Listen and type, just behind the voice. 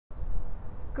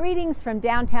Greetings from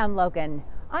downtown Logan.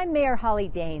 I'm Mayor Holly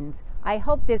Daines. I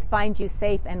hope this finds you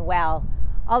safe and well.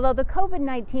 Although the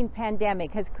COVID-19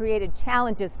 pandemic has created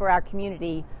challenges for our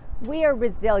community, we are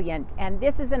resilient, and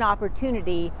this is an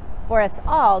opportunity for us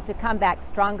all to come back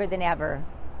stronger than ever.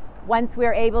 Once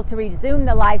we're able to resume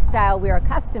the lifestyle we're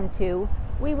accustomed to,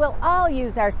 we will all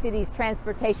use our city's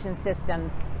transportation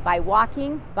system by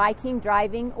walking, biking,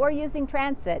 driving, or using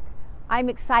transit. I'm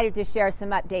excited to share some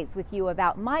updates with you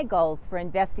about my goals for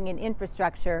investing in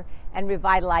infrastructure and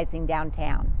revitalizing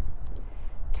downtown.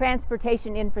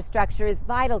 Transportation infrastructure is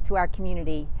vital to our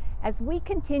community. As we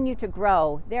continue to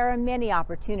grow, there are many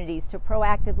opportunities to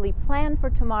proactively plan for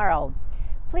tomorrow.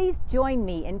 Please join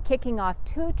me in kicking off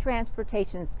 2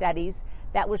 transportation studies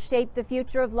that will shape the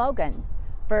future of Logan.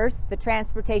 First, the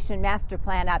Transportation Master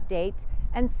Plan update,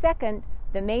 and second,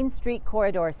 the Main Street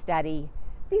Corridor study.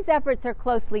 These efforts are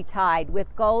closely tied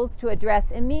with goals to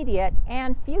address immediate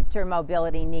and future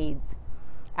mobility needs.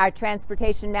 Our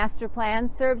Transportation Master Plan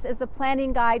serves as a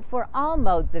planning guide for all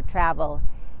modes of travel.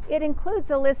 It includes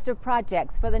a list of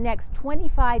projects for the next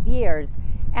 25 years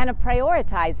and a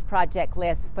prioritized project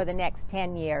list for the next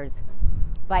 10 years.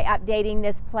 By updating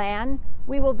this plan,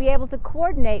 we will be able to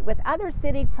coordinate with other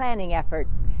city planning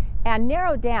efforts and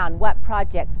narrow down what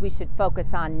projects we should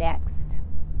focus on next.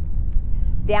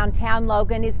 Downtown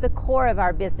Logan is the core of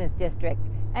our business district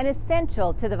and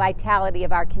essential to the vitality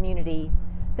of our community.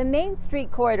 The Main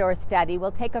Street Corridor study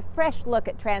will take a fresh look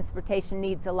at transportation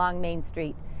needs along Main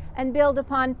Street and build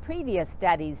upon previous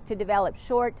studies to develop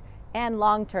short and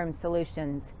long-term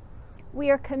solutions. We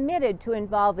are committed to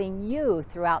involving you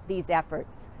throughout these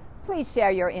efforts. Please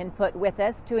share your input with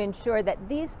us to ensure that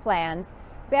these plans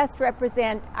best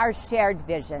represent our shared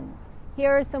vision.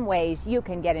 Here are some ways you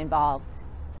can get involved.